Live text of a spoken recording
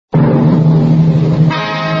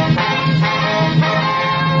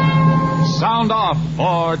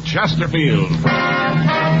for Chesterfield.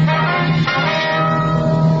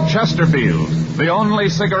 Chesterfield, the only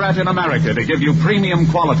cigarette in America to give you premium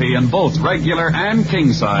quality in both regular and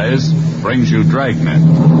king size, brings you Dragnet.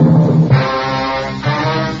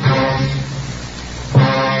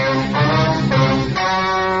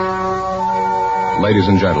 Ladies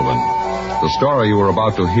and gentlemen, the story you are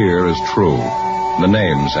about to hear is true. The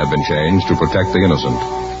names have been changed to protect the innocent.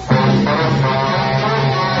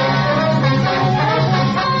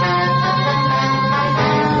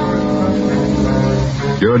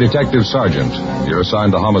 You're a detective sergeant. You're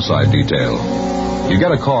assigned to homicide detail. You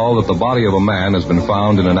get a call that the body of a man has been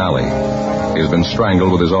found in an alley. He has been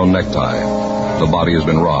strangled with his own necktie. The body has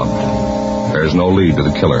been robbed. There's no lead to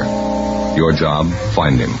the killer. Your job,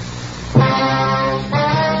 find him.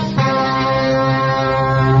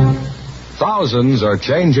 Thousands are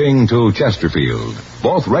changing to Chesterfield,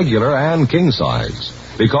 both regular and king size,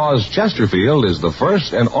 because Chesterfield is the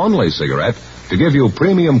first and only cigarette to give you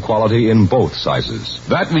premium quality in both sizes.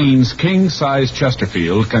 That means king-size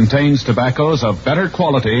Chesterfield contains tobaccos of better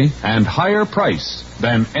quality and higher price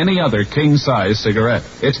than any other king-size cigarette.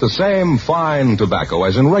 It's the same fine tobacco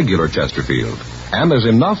as in regular Chesterfield, and there's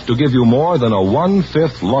enough to give you more than a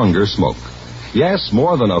 1/5 longer smoke. Yes,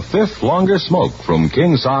 more than a 1/5 longer smoke from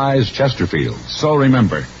king-size Chesterfield. So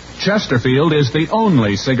remember, Chesterfield is the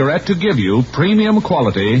only cigarette to give you premium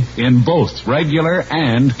quality in both regular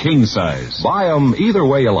and king size. Buy them either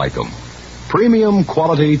way you like them. Premium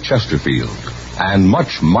quality Chesterfield, and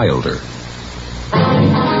much milder.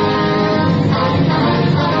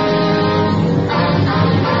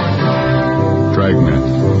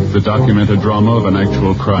 Dragnet, the documented drama of an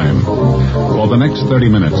actual crime. For the next 30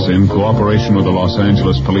 minutes, in cooperation with the Los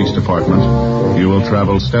Angeles Police Department, you will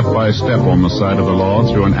travel step by step on the side of the law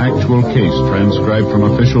through an actual case transcribed from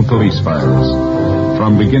official police files.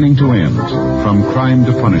 From beginning to end, from crime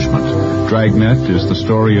to punishment, Dragnet is the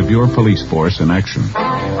story of your police force in action.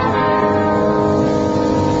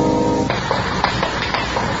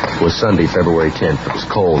 It was Sunday, February 10th. It was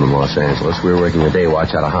cold in Los Angeles. We were working a day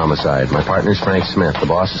watch out of Homicide. My partner's Frank Smith. The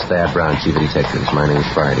boss is Thad Brown, chief of detectives. My name's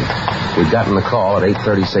Friday. We'd gotten the call at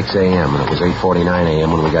 8:36 a.m., and it was 8:49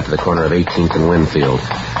 a.m. when we got to the corner of 18th and Winfield,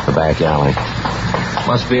 the back alley.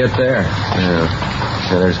 Must be it there. Yeah,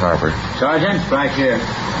 there's Harper. Sergeant, back here.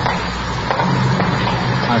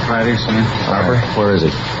 Hi, Friday, son. Harper? Where is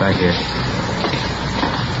he? Back here.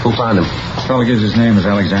 Who found him? This fellow gives his name as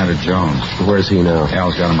Alexander Jones. Where's he now?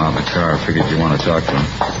 Al's got him out of the car. Figured you want to talk to him.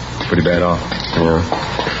 Pretty bad off. Yeah.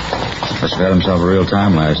 Must have had himself a real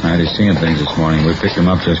time last night. He's seeing things this morning. We picked him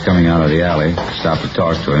up just coming out of the alley. Stopped to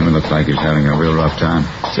talk to him. It looked like he was having a real rough time.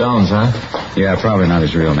 Jones, huh? Yeah, probably not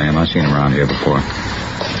his real name. I've seen him around here before.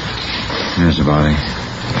 Here's the body.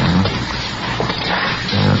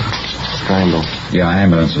 Yeah. Strangled. Yeah,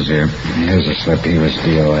 ambulance is here. Here's the slip. He was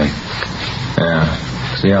DOA. Yeah.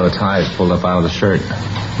 See how the tie is pulled up out of the shirt?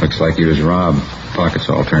 Looks like he was robbed. Pockets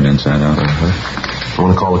all turned inside out. You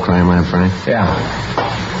want to call the crime lab, Frank? Yeah.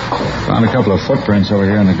 Found a couple of footprints over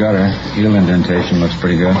here in the gutter. Heel indentation looks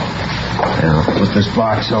pretty good. Yeah. Put this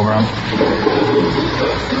box over them.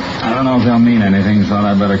 I don't know if they'll mean anything. Thought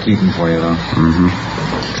I'd better keep them for you, though. Mm-hmm.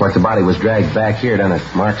 Looks like the body was dragged back here, down at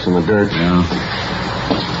marks in the dirt. Yeah.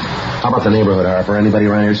 How about the neighborhood, Harper? Anybody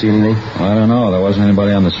around here see anything? Well, I don't know. There wasn't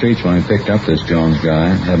anybody on the streets when we picked up this Jones guy.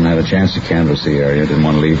 Haven't had a chance to canvass the area. Didn't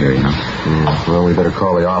want to leave here, you know. Yeah. Well, we better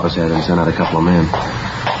call the office head and send out a couple of men.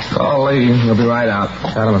 Call Lee. He'll be right out.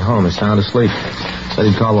 Got him at home. He's sound asleep. Said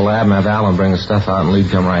he'd call the lab and have Alan bring the stuff out, and Lee'd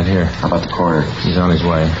come right here. How about the coroner? He's on his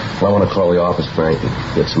way. Well, I want to call the office, Frank, and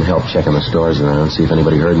get some help checking the stores around, see if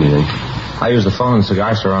anybody heard anything. I used the phone in the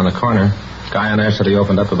cigar store on the corner. Guy on there said he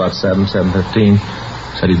opened up about 7:15.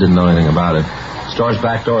 Said he didn't know anything about it. Store's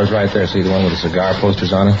back door is right there. See the one with the cigar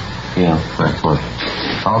posters on it? Yeah. Right, come on.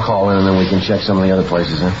 I'll call in, and then we can check some of the other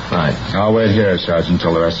places, huh? Right. I'll wait here, Sergeant,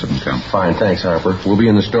 until the rest of them come. Fine, thanks, Harper. We'll be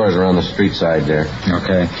in the stores around the street side there.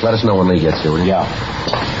 Okay. Let us know when Lee gets here, will you? Yeah.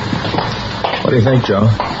 What do you think, Joe?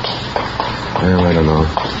 Well, I don't know.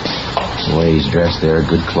 The way he's dressed there,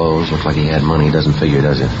 good clothes, looks like he had money. Doesn't figure,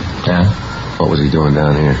 does it? Yeah? What was he doing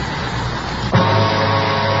down here?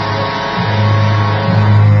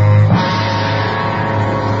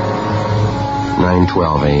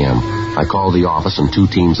 9:12 a.m. I called the office, and 2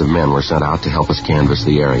 teams of men were sent out to help us canvass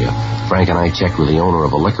the area. Frank and I checked with the owner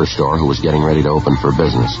of a liquor store who was getting ready to open for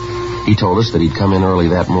business. He told us that he'd come in early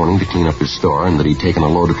that morning to clean up his store and that he'd taken a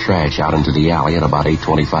load of trash out into the alley at about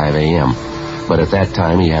 8:25 a.m. But at that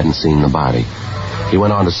time, he hadn't seen the body. He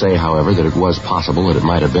went on to say, however, that it was possible that it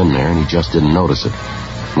might have been there, and he just didn't notice it.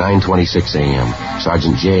 9:26 a.m.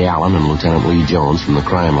 Sergeant J. Allen and Lieutenant Lee Jones from the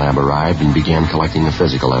crime lab arrived and began collecting the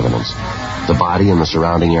physical evidence. The body and the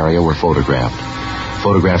surrounding area were photographed.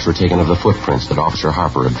 Photographs were taken of the footprints that Officer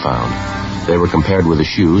Harper had found. They were compared with the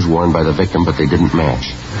shoes worn by the victim, but they didn't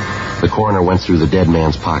match. The coroner went through the dead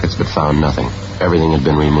man's pockets but found nothing. Everything had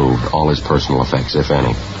been removed, all his personal effects, if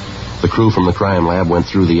any. The crew from the crime lab went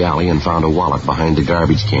through the alley and found a wallet behind the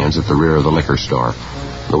garbage cans at the rear of the liquor store.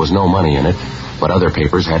 There was no money in it, but other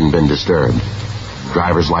papers hadn't been disturbed.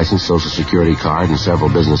 Driver's license, social security card, and several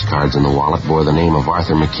business cards in the wallet bore the name of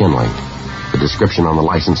Arthur McKinley. The description on the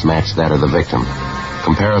license matched that of the victim.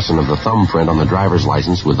 Comparison of the thumbprint on the driver's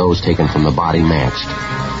license with those taken from the body matched.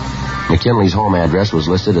 McKinley's home address was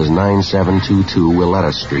listed as 9722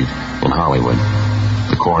 Willetta Street in Hollywood.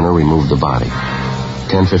 The coroner removed the body.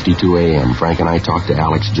 10:52 a.m., Frank and I talked to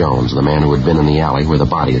Alex Jones, the man who had been in the alley where the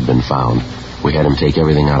body had been found. We had him take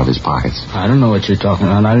everything out of his pockets. I don't know what you're talking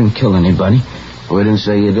about. I didn't kill anybody. We didn't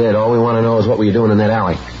say you did. All we want to know is what were you doing in that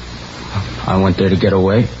alley? I went there to get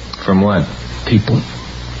away. From what? People.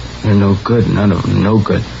 They're no good. None of them no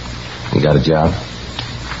good. You got a job?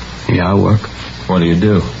 Yeah, I work. What do you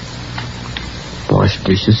do? Wash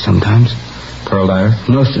dishes sometimes. Pearl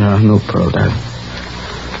diver? No, sir. I'm no pearl diver.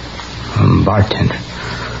 I'm a bartender.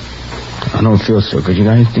 I don't feel so good. You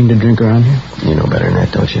got anything to drink around here? You know better than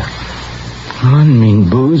that, don't you? I didn't mean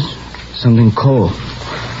booze. Something cold.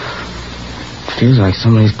 Feels like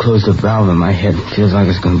somebody's closed a valve in my head. Feels like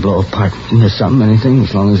it's going to blow apart. There's something, anything,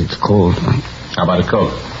 as long as it's cold. How about a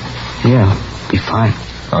Coke? Yeah, be fine.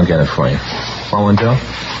 I'll get it for you. Want one, Joe?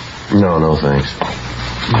 No, thanks.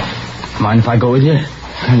 Mind if I go with you?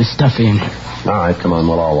 Kind of stuffy in here. All right, come on,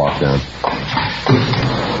 we'll all walk down.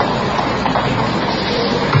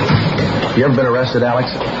 You ever been arrested, Alex?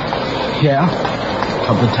 Yeah, a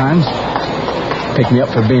couple of times. Picked me up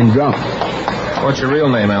for being drunk. What's your real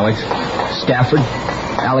name, Alex? Stafford.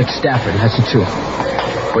 Alex Stafford, that's the truth.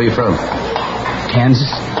 Where are you from? Kansas.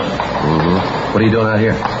 Mm-hmm. What are you doing out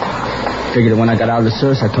here? Figured that when I got out of the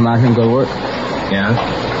service, I'd come out here and go to work. Yeah?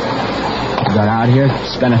 I got out here,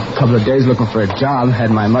 spent a couple of days looking for a job,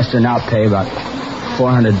 had my muster and out pay about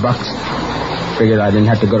 $400. Figured I didn't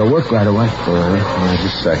have to go to work right away. All right,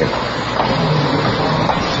 just a second.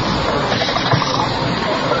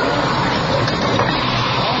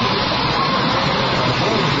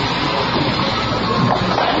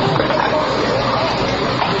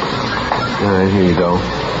 All right, here you go.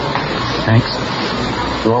 Thanks.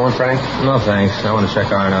 You want one, Frank? No, thanks. I want to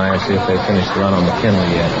check R&I and see if they finished the run on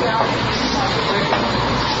McKinley yet.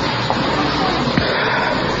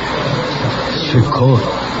 Sure cold.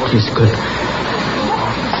 Tastes good.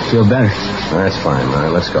 Feel better. That's fine. All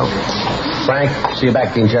right, let's go. Frank, see you back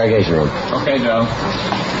at the interrogation room. Okay, Joe.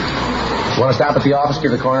 Want to stop at the office,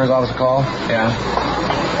 give the coroner's office a call? Yeah.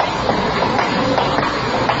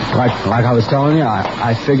 Like I was telling you,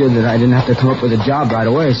 I figured that I didn't have to come up with a job right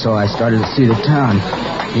away, so I started to see the town.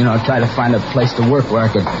 You know, try to find a place to work where I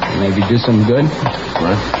could maybe do some good.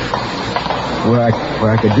 What?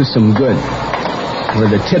 Where I could do some good. Where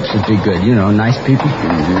the tips would be good, you know, nice people.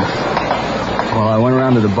 Mm-hmm. Well, I went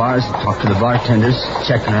around to the bars, talked to the bartenders,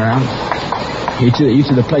 checking around. Each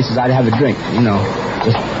of the places I'd have a drink, you know,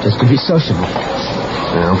 just to be sociable.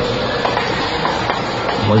 Yeah.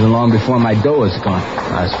 It wasn't long before my dough was gone.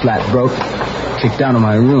 I was flat broke, kicked out of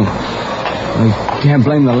my room. I can't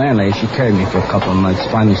blame the landlady. She carried me for a couple of months.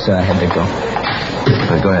 Finally said I had to go.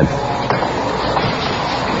 Go ahead.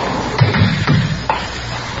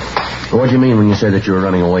 What do you mean when you said that you were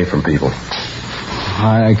running away from people?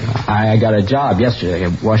 I got a job yesterday,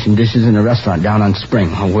 washing dishes in a restaurant down on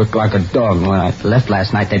Spring. I worked like a dog. When I left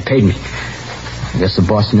last night, they paid me. I guess the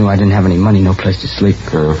boss knew I didn't have any money, no place to sleep.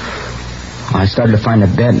 I started to find a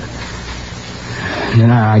bed. And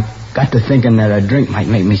then I got to thinking that a drink might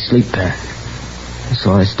make me sleep better.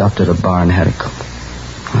 So I stopped at a bar and had a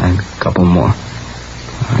couple more.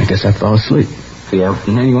 I guess I fell asleep. Yeah.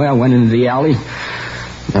 And anyway, I went into the alley,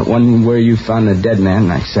 that one where you found the dead man,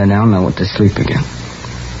 and I sat down and I went to sleep again.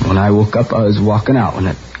 When I woke up, I was walking out when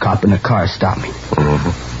a cop in the car stopped me.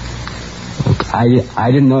 Mm-hmm. Look, I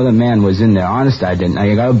didn't know the man was in there. Honest, I didn't. Now,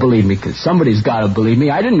 you gotta believe me, because somebody's gotta believe me.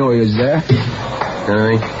 I didn't know he was there.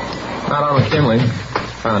 Anything? Not on McKinley.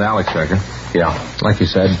 Found Alex record. Yeah. Like you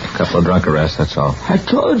said, a couple of drunk arrests, that's all. I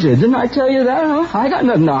told you. Didn't I tell you that, huh? I got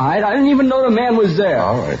nothing to hide. I didn't even know the man was there.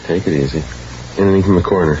 All right, take it easy. Anything from the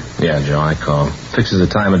coroner? Yeah, Joe, I called. Fixes the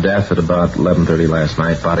time of death at about 11:30 last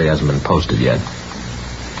night. Body hasn't been posted yet.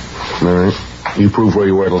 All right. You prove where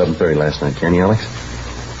you were at 11:30 last night, can you, Alex?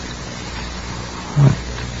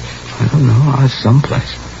 I don't know. I was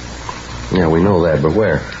someplace. Yeah, we know that, but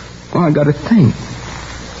where? Well, I got a thing.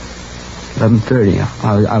 11:30.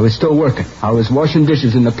 I was still working. I was washing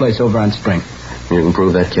dishes in the place over on Spring. You can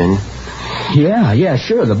prove that, can you? Yeah,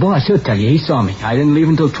 sure. The boss, he'll tell you. He saw me. I didn't leave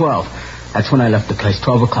until 12. That's when I left the place.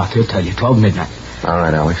 12 o'clock, he'll tell you. 12 midnight. All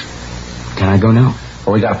right, Alex. Can I go now?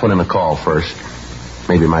 Well, we got to put in a call first.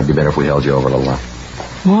 Maybe it might be better if we held you over a little while.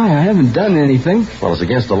 Why? I haven't done anything. Well, it's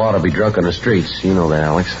against the law to be drunk on the streets. You know that,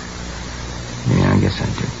 Alex. Yeah, I guess I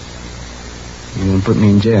do. You're going to put me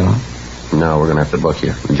in jail, huh? No, we're going to have to book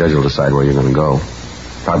you. The judge will decide where you're going to go.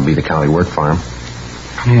 Probably be the county work farm.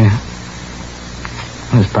 Yeah.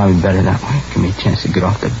 Well, it's probably better that way. Give me a chance to get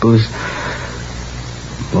off that booze.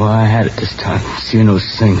 Well, I had it this time. Seeing those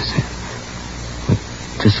things.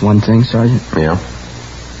 Just one thing, Sergeant? Yeah?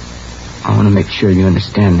 I want to make sure you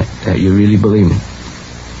understand that you really believe me.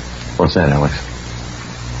 What's that, Alex?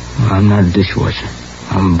 Well, I'm not a dishwasher.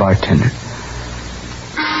 I'm a bartender.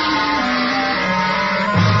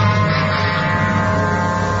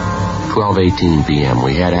 $12:18 p.m.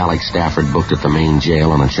 We had Alex Stafford booked at the main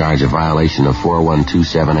jail on a charge of violation of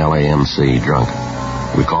 4127 LAMC, drunk.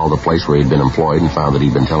 We called the place where he'd been employed and found that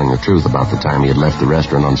he'd been telling the truth about the time he had left the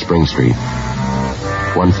restaurant on Spring Street.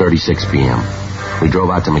 1:36 p.m. We drove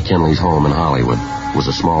out to McKinley's home in Hollywood. It was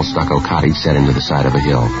a small stucco cottage set into the side of a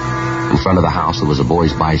hill. In front of the house there was a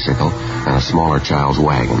boy's bicycle and a smaller child's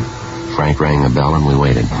wagon. Frank rang the bell and we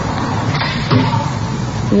waited.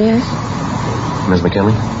 Yes? Miss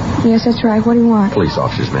McKinley? Yes, that's right. What do you want? Police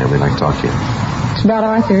officers, ma'am. We'd like to talk to you. It's about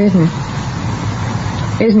Arthur, isn't it?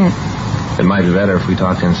 Isn't it? It might be better if we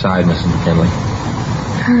talked inside, Mrs. McKinley.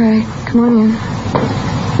 All right. Come on in.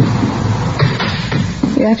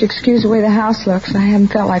 You have to excuse the way the house looks. I haven't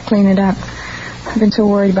felt like cleaning it up. I've been so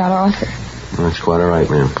worried about Arthur. That's quite all right,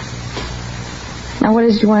 ma'am. Now, what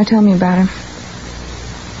is it you want to tell me about him?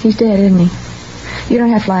 He's dead, isn't he? You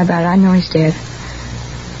don't have to lie about it. I know he's dead.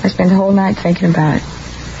 I spent the whole night thinking about it.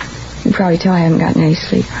 You can probably tell I haven't gotten any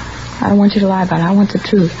sleep. I don't want you to lie about it. I want the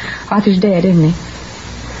truth. Arthur's dead, isn't he?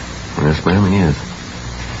 Yes, ma'am, he is.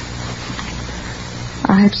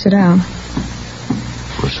 I'll have to sit down.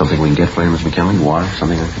 Was something we can get for you, Miss McKinley? Water,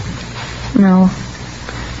 something like that? No,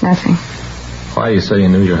 nothing. Why do you say you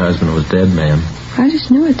knew your husband was dead, ma'am? I just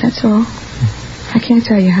knew it, that's all. I can't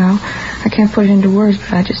tell you how. I can't put it into words,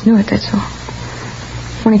 but I just knew it, that's all.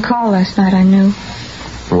 When he called last night, I knew.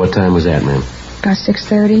 What time was that, ma'am? About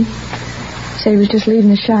 6:30. He said he was just leaving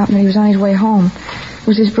the shop and he was on his way home. It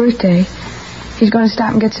was his birthday. He's going to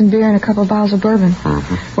stop and get some beer and a couple of bottles of bourbon.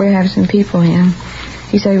 Mm-hmm. We're having some people in.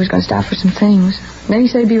 He said he was going to stop for some things. Then he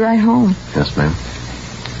said he'd be right home. Yes, ma'am.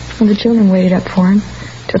 And the children waited up for him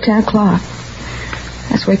till 10 o'clock.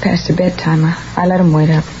 That's way past their bedtime. I let them wait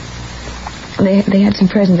up. They had some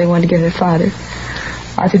presents they wanted to give their father.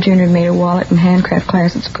 Arthur Jr. made a wallet and handcraft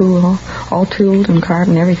class at school, all tooled and carved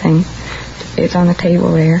and everything. It's on the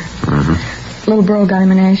table there. Mm-hmm. The little girl got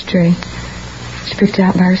him an ashtray. She picked it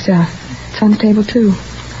out by herself. It's on the table, too.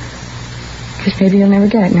 Guess maybe you'll never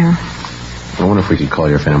get it now. I wonder if we could call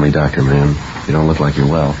your family doctor, ma'am. You don't look like you're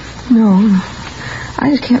well. No.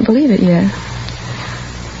 I just can't believe it yet.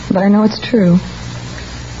 But I know it's true.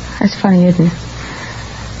 That's funny, isn't it?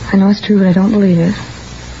 I know it's true, but I don't believe it.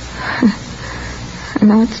 I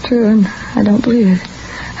know it's true, and I don't believe it.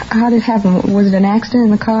 How did it happen? Was it an accident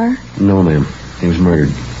in the car? No, ma'am. He was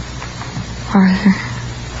murdered.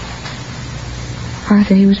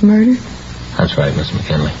 Arthur, he was murdered? That's right, Miss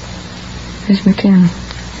McKinley. Miss McKinley.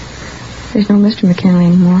 There's no Mr. McKinley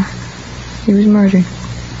anymore. He was murdered.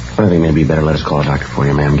 I think maybe you better let us call a doctor for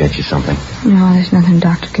you, ma'am. Get you something. No, there's nothing a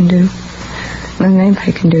doctor can do. Nothing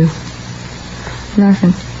anybody can do.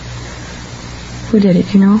 Nothing. Who did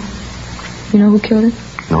it, you know? You know who killed it?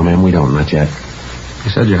 No, ma'am, we don't. Not yet. You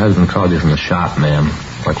said your husband called you from the shop, ma'am.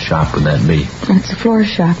 What shop would that be? It's the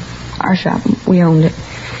florist shop. Our shop. We owned it.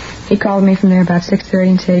 He called me from there about 6:30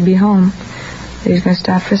 and said he'd be home. That he was going to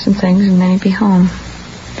stop for some things and then he'd be home.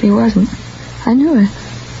 But he wasn't. I knew it.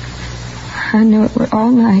 I knew it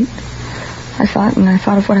all night. I thought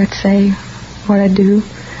of what I'd say, what I'd do,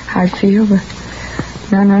 how I'd feel, but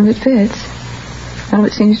now none of it fits. None of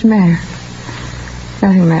it seems to matter.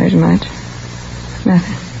 Nothing matters much.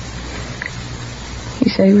 Nothing. He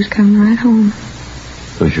said he was coming right home.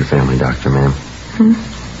 Who's your family doctor, ma'am?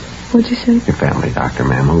 What'd you say? Your family doctor,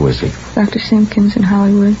 ma'am. Who is he? Dr. Simpkins in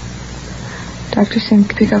Hollywood. Dr. Sim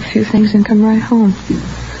could pick up a few things and come right home.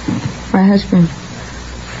 My husband,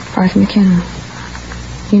 Arthur McKinley.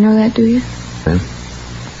 You know that, do you? Ma'am?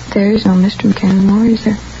 There is no Mr. McKinley anymore, is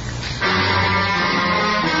there?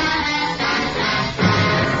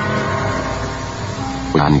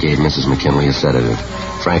 John gave Mrs. McKinley a sedative.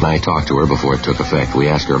 Frank and I talked to her before it took effect. We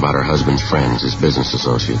asked her about her husband's friends, his business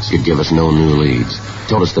associates. She'd give us no new leads.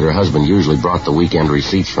 Told us that her husband usually brought the weekend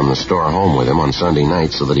receipts from the store home with him on Sunday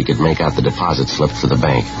nights so that he could make out the deposit slip for the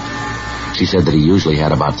bank. She said that he usually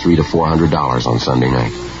had about $300 to $400 on Sunday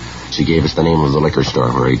night. She gave us the name of the liquor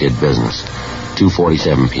store where he did business.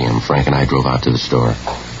 2:47 p.m., Frank and I drove out to the store.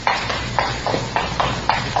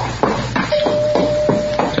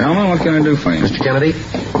 Gentlemen, what can I do for you? Mr. Kennedy?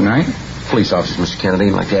 Good night. Police officer, Mr. Kennedy.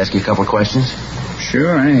 I'd like to ask you a couple of questions.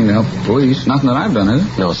 Sure, anything to help the police. Nothing that I've done, is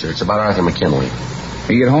it? No, sir. It's about Arthur McKinley.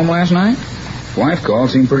 You get home last night? Wife called,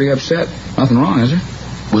 seemed pretty upset. Nothing wrong, is there?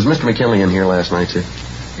 Was Mr. McKinley in here last night, sir?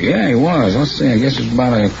 Yeah, he was. Let's see, I guess it's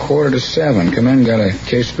about 6:45. Come in, got a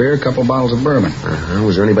case of beer, a couple of bottles of bourbon. Uh-huh.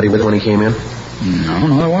 Was there anybody with him when he came in?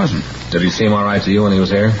 No, there wasn't. Did he seem all right to you when he was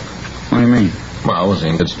here? What do you mean? Well, was he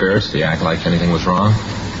in good spirits? Did he act like anything was wrong?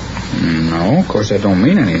 No, of course that don't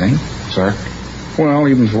mean anything. Sir? Well,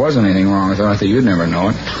 even if there was anything wrong with Arthur, you'd never know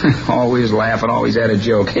it. Always laughing, always had a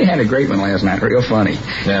joke. He had a great one last night, real funny.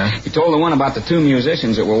 Yeah? He told the one about the two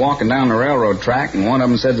musicians that were walking down the railroad track, and one of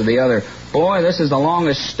them said to the other, "Boy, this is the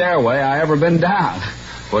longest stairway I ever been down."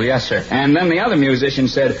 Well, yes, sir. And then the other musician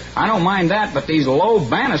said, "I don't mind that, but these low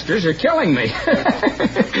banisters are killing me."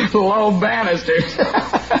 Low banisters.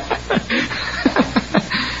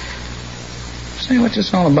 Say, what's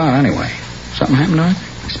this all about anyway? Something happened to Arthur?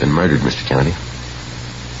 He's been murdered, Mr. Kennedy.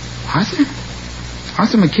 Arthur?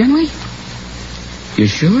 Arthur McKinley? You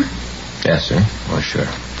sure? Yes, sir. Well, sure.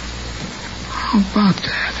 How about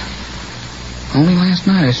that? Only last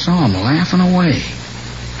night I saw him laughing away.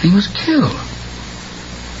 He was killed.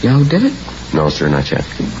 You know who did it? No, sir, not yet.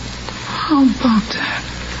 How about that?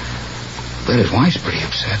 Bet his wife's pretty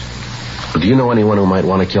upset. Do you know anyone who might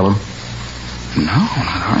want to kill him? No,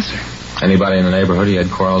 not Arthur. Anybody in the neighborhood he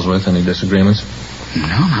had quarrels with? Any disagreements? No,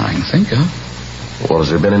 not I can think of. Well, has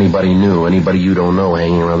there been anybody new, anybody you don't know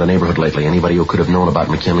hanging around the neighborhood lately? Anybody who could have known about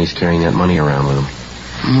McKinley's carrying that money around with him?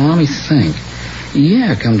 Well, let me think.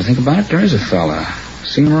 Yeah, come to think about it, there is a fella.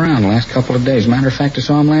 Seen him around the last couple of days. Matter of fact, I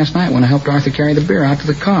saw him last night when I helped Arthur carry the beer out to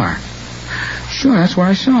the car. Sure, that's where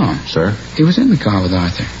I saw him. Sir? He was in the car with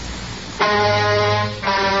Arthur.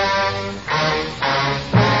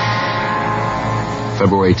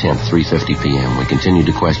 February 10th, 3:50 p.m. We continued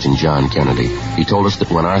to question John Kennedy. He told us that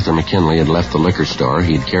when Arthur McKinley had left the liquor store,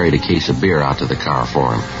 he had carried a case of beer out to the car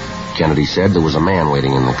for him. Kennedy said there was a man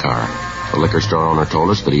waiting in the car. The liquor store owner told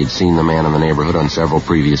us that he had seen the man in the neighborhood on several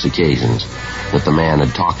previous occasions, that the man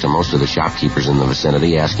had talked to most of the shopkeepers in the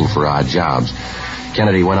vicinity asking for odd jobs.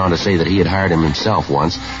 Kennedy went on to say that he had hired him himself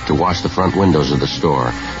once to wash the front windows of the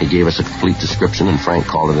store. He gave us a complete description, and Frank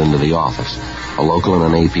called it into the office. A local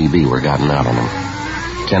and an APB were gotten out on him.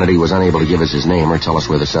 Kennedy was unable to give us his name or tell us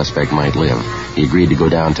where the suspect might live. He agreed to go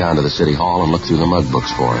downtown to the city hall and look through the mug books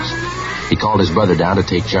for us. He called his brother down to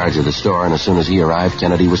take charge of the store, and as soon as he arrived,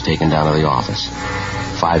 Kennedy was taken down to the office.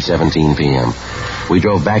 5:17 p.m. We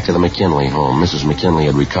drove back to the McKinley home. Mrs. McKinley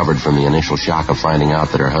had recovered from the initial shock of finding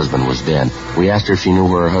out that her husband was dead. We asked her if she knew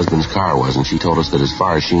where her husband's car was, and she told us that as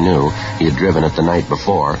far as she knew, he had driven it the night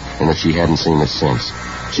before, and that she hadn't seen it since.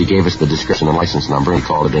 She gave us the description and license number and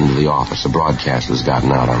called it into the office. A broadcast was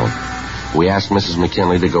gotten out on it. We asked Mrs.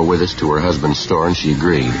 McKinley to go with us to her husband's store, and she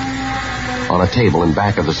agreed. On a table in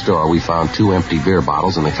back of the store, we found 2 empty beer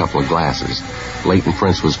bottles and a couple of glasses. Leighton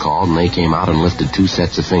Prince was called, and they came out and lifted 2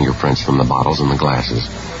 sets of fingerprints from the bottles and the glasses.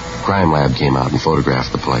 Crime Lab came out and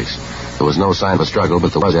photographed the place. There was no sign of a struggle,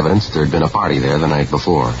 but there was evidence that there had been a party there the night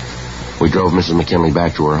before. We drove Mrs. McKinley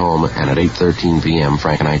back to her home, and at 8:13 p.m.,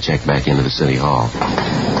 Frank and I checked back into the city hall.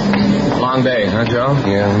 Long day, huh, Joe?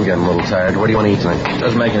 Yeah, I'm getting a little tired. What do you want to eat tonight?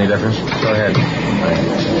 Doesn't make any difference. Go ahead.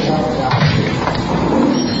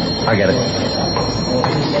 I get it.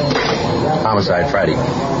 Homicide, Friday.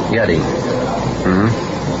 Yeah, Dean.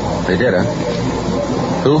 Mm-hmm. They did, huh?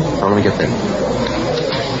 Who? Oh, let me get there.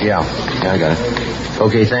 Yeah, I got it.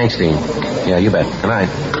 Okay, thanks, Dean. Yeah, you bet. Good night.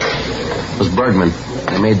 It was Bergman.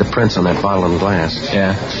 They made the prints on that bottle and glass.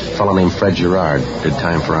 Yeah? A fellow named Fred Gerard. Did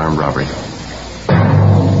time for armed robbery.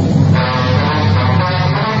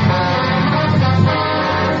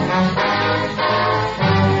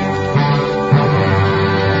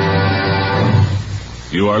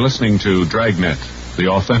 You are listening to Dragnet, the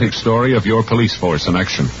authentic story of your police force in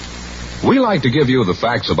action. We like to give you the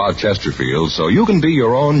facts about Chesterfield so you can be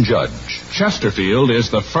your own judge. Chesterfield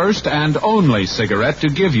is the first and only cigarette to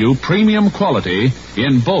give you premium quality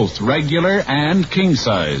in both regular and king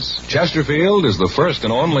size. Chesterfield is the first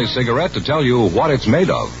and only cigarette to tell you what it's made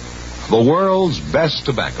of. The world's best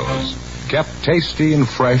tobaccos, kept tasty and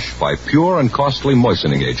fresh by pure and costly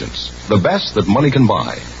moistening agents. The best that money can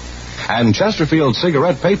buy. And Chesterfield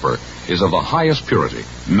cigarette paper is of the highest purity.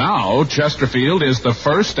 Now, Chesterfield is the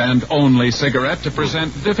first and only cigarette to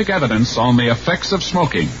present scientific evidence on the effects of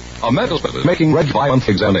smoking. A medical specialist making regular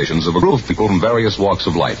monthly examinations of a group of people from various walks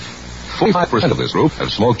of life. 45% of this group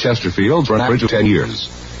have smoked Chesterfields for an average of 10 years.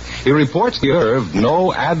 He reports he observed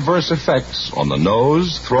no adverse effects on the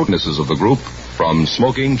nose, throatnesses of the group from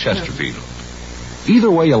smoking Chesterfield.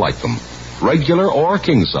 Either way you like them, regular or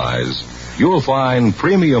king size, you'll find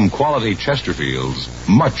premium quality Chesterfields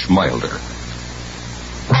much milder.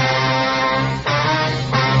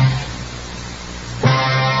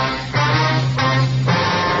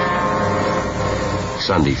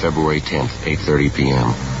 Sunday, February 10th, 8:30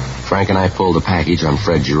 p.m. Frank and I pulled a package on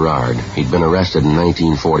Fred Gerard. He'd been arrested in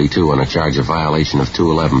 1942 on a charge of violation of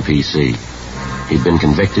 211 PC. He'd been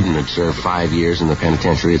convicted and had served 5 years in the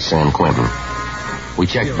penitentiary at San Quentin. We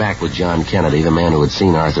checked back with John Kennedy, the man who had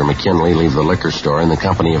seen Arthur McKinley leave the liquor store in the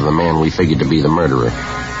company of the man we figured to be the murderer.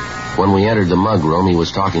 When we entered the mug room, he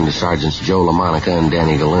was talking to Sergeants Joe LaMonica and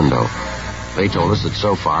Danny Galindo. They told us that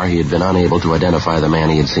so far he had been unable to identify the man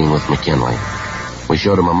he had seen with McKinley. We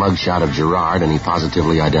showed him a mug shot of Gerard, and he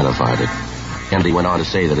positively identified it. Kennedy went on to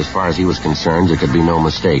say that as far as he was concerned, there could be no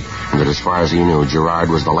mistake, and that as far as he knew, Gerard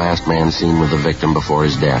was the last man seen with the victim before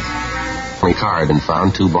his death. The car had been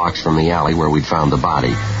found 2 blocks from the alley where we'd found the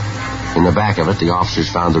body. In the back of it, the officers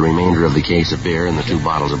found the remainder of the case of beer and the 2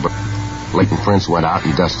 bottles of bourbon. Latent prints went out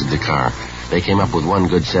and dusted the car. They came up with 1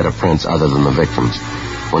 good set of prints other than the victim's.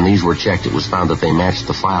 When these were checked, it was found that they matched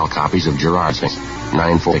the file copies of Gerard's face.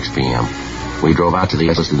 9:46 p.m. We drove out to the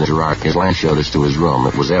assistant of Gerard. His lamp showed us to his room.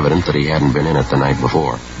 It was evident that he hadn't been in it the night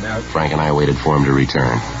before. Frank and I waited for him to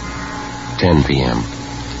return. 10 p.m.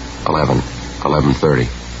 11:30.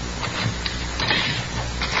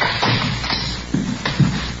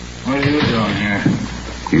 What are you doing here?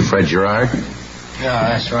 You Fred Gerard? Yeah,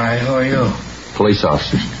 that's right. Who are you? Police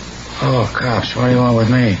officers. Oh, cops. What do you want with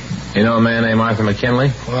me? You know a man named Arthur McKinley?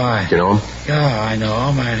 Why? You know him? Yeah, I know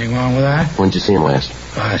him. Anything wrong with that? When'd you see him last?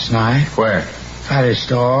 Last night. Where? At his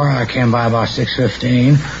store. I came by about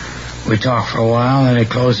 6:15. We talked for a while, and then he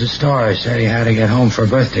closed his store. He said he had to get home for a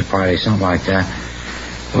birthday party, something like that.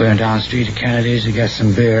 We went down the street to Kennedy's to get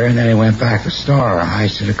some beer, and then he went back to the store. I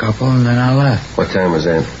iced a couple, and then I left. What time was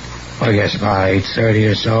that? Well, I guess about 8:30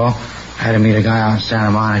 or so. I had to meet a guy out in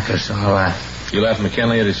Santa Monica, so I left. You left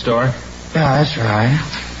McKinley at his store? Yeah, that's right.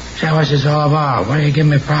 Say, what's this all about? What are you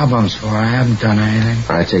giving me problems for? I haven't done anything.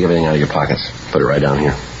 All right, take everything out of your pockets. Put it right down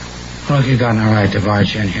here. Look, you got no right to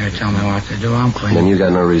barge in here and tell me what to do. I'm clean. Then you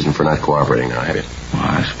got no reason for not cooperating now, have you? Well,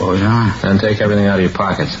 I suppose not. Then take everything out of your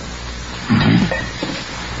pockets.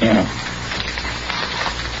 Yeah.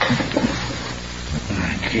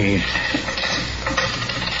 Keys.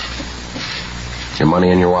 Your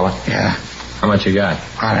money in your wallet? Yeah. How much you got?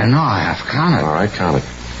 I don't know. I have to count it. All right, count it.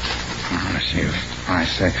 Let's see. 5,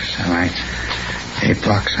 6, 7, 8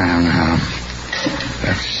 bucks. I don't know.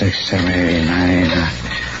 That's 6, 7, 8, 9,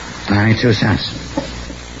 92 cents.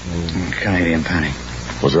 Canadian penny.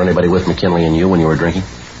 Was there anybody with McKinley and you when you were drinking?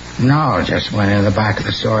 No, just went in the back of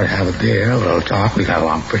the store to have a beer, a little talk. We got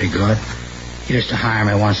along pretty good. He used to hire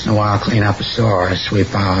me once in a while, clean up the store,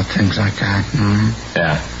 sweep out, things like that. Mm-hmm.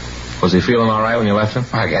 Yeah. Was he feeling all right when you left him?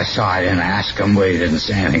 I guess so. I didn't ask him, but he didn't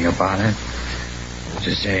say anything about it.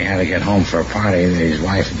 Just said he had to get home for a party. His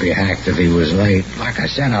wife would be hacked if he was late. Like I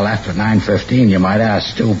said, I left at 9:15. You might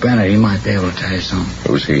ask Stu Bennett. He might be able to tell you something.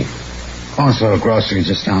 Who's he? Owns a little grocery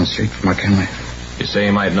just down the street from McKinley. You say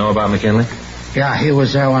he might know about McKinley? Yeah, he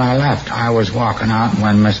was there when I left. I was walking out, and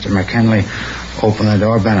when Mr. McKinley opened the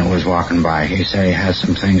door, Bennett was walking by. He said he had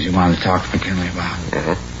some things he wanted to talk to McKinley about.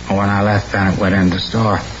 Mm-hmm. When I left, Bennett went into the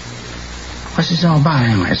store. What's this all about,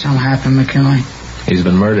 anyway? Something happened, McKinley? He's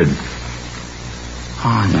been murdered.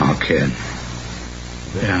 Oh, no, kid.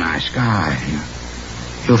 You're a nice guy.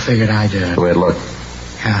 You figured I did it. Go ahead, look.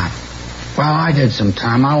 Yeah. Well, I did some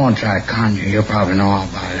time. I won't try to con you. You'll probably know all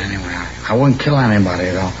about it anyway. I wouldn't kill anybody,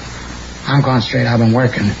 though. I'm going straight. I've been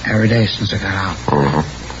working every day since I got out.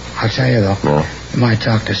 Mm-hmm. I'll tell you, though. Yeah. You might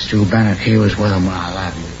talk to Stu Bennett. He was with him when I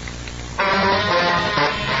left.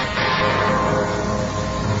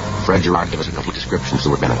 Fred Gerard gave us a complete description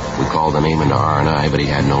of Bennett. We called the name into R&I, but he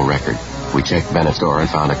had no record. We checked Bennett's door and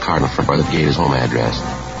found a card in front door that gave his home address.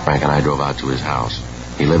 Frank and I drove out to his house.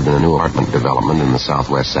 He lived in a new apartment development in the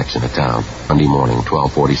southwest section of town. Monday morning,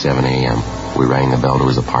 12:47 a.m. We rang the bell to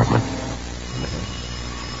his apartment.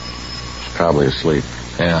 He's probably asleep.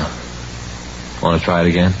 Yeah. Want to try it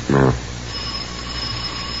again? No.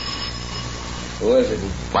 Who is it?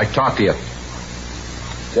 Like to talk to you.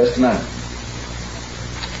 Just a minute.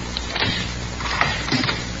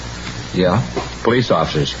 Yeah? Police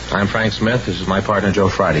officers. I'm Frank Smith. This is my partner, Joe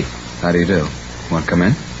Friday. How do you do? Want to come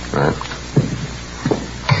in? All right.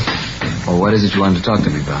 Well, what is it you wanted to talk to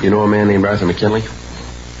me about? You know a man named Arthur McKinley?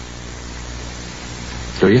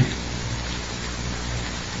 Do you?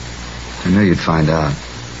 I knew you'd find out.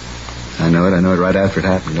 I knew it right after it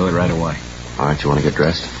happened. Knew it right away. All right, you want to get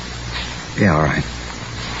dressed? Yeah, all right.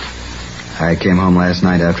 I came home last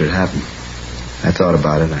night after it happened. I thought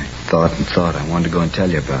about it. I thought and thought. I wanted to go and tell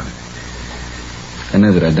you about it. I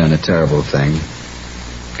knew that I'd done a terrible thing.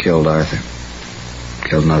 Killed Arthur.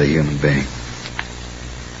 Killed another human being.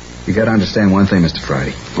 You got to understand one thing, Mr.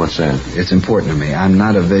 Friday. What's that? It's important to me. I'm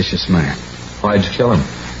not a vicious man. Why'd you kill him?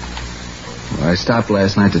 Well, I stopped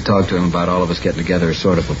last night to talk to him about all of us getting together as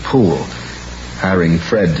sort of a pool. Hiring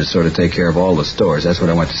Fred to sort of take care of all the stores. That's what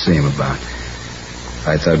I went to see him about.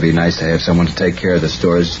 I thought it'd be nice to have someone to take care of the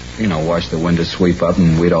stores, wash the windows, sweep up,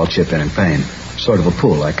 and we'd all chip in and pay him. Sort of a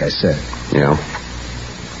pool, like I said. Yeah.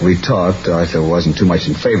 We talked. Arthur wasn't too much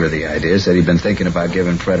in favor of the idea. Said he'd been thinking about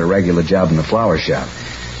giving Fred a regular job in the flower shop.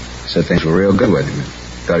 Said things were real good with him.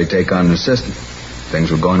 Thought he'd take on an assistant. Things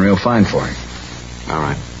were going real fine for him. All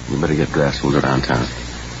right. You better get dressed. We'll go downtown.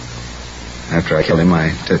 After I killed him,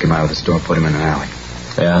 I took him out of the store, put him in an alley.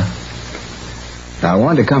 Yeah? Now, I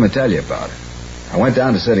wanted to come and tell you about it. I went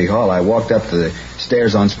down to City Hall. I walked up the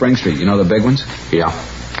stairs on Spring Street. You know the big ones? Yeah.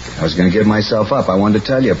 I was going to give myself up. I wanted to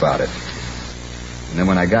tell you about it. And then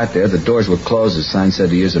when I got there, the doors were closed. The sign said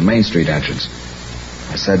to use the Main Street entrance.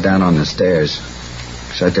 I sat down on the stairs.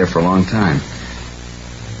 Sat there for a long time.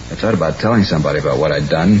 I thought about telling somebody about what I'd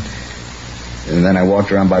done. And then I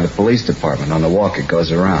walked around by the police department. On the walk, it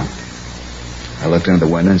goes around. I looked into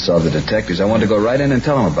the window and saw the detectives. I wanted to go right in and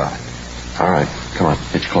tell them about it. All right. Come on.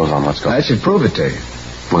 Get your clothes on. Let's go. I should prove it to you.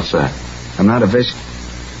 What's that? I'm not a vicious...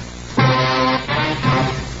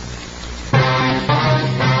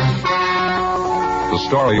 The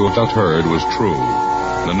story you have just heard was true.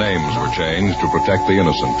 The names were changed to protect the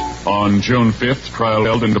innocent. On June 5th, trial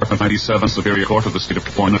held in Department 97 Superior Court of the State of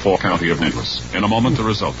California, 4 County of Nicholas. In a moment, the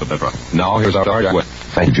result of that trial. Now, here's our dialogue.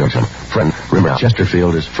 Thank you, Judson. Friend, remember,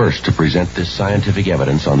 Chesterfield is first to present this scientific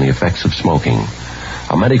evidence on the effects of smoking.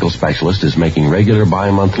 A medical specialist is making regular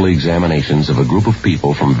bi-monthly examinations of a group of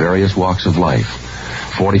people from various walks of life.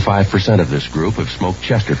 45% of this group have smoked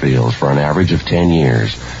Chesterfields for an average of 10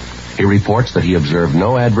 years. He reports that he observed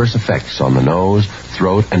no adverse effects on the nose,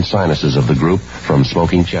 throat, and sinuses of the group from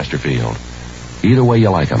smoking Chesterfield. Either way you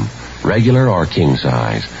like them, regular or king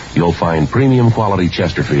size, you'll find premium quality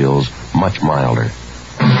Chesterfields much milder.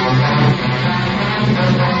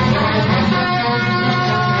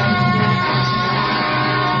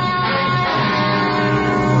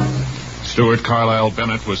 Stuart Carlisle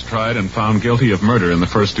Bennett was tried and found guilty of murder in the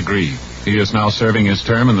first degree. He is now serving his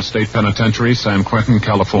term in the state penitentiary, San Quentin,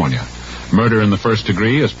 California. Murder in the first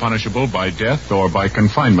degree is punishable by death or by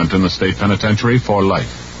confinement in the state penitentiary for life.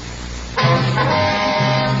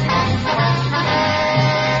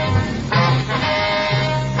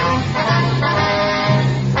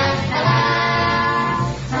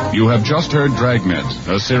 You have just heard Dragnet,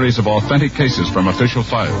 a series of authentic cases from official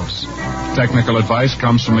files. Technical advice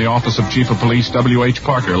comes from the Office of Chief of Police W.H.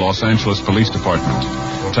 Parker, Los Angeles Police Department.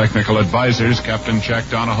 Technical advisors, Captain Jack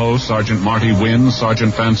Donahoe, Sergeant Marty Wynn,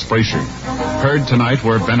 Sergeant Vance Frazier. Heard tonight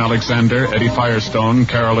were Ben Alexander, Eddie Firestone,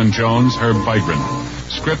 Carolyn Jones, Herb Vigran.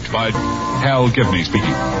 Script by Hal Gibney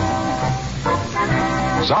speaking.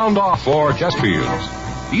 Sound off for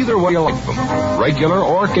Chesterfields. Either way you like them, regular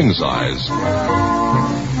or king size.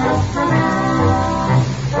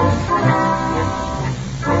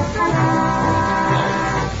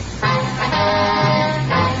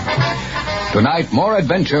 Tonight, more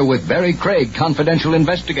adventure with Barry Craig, confidential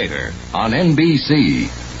investigator, on NBC.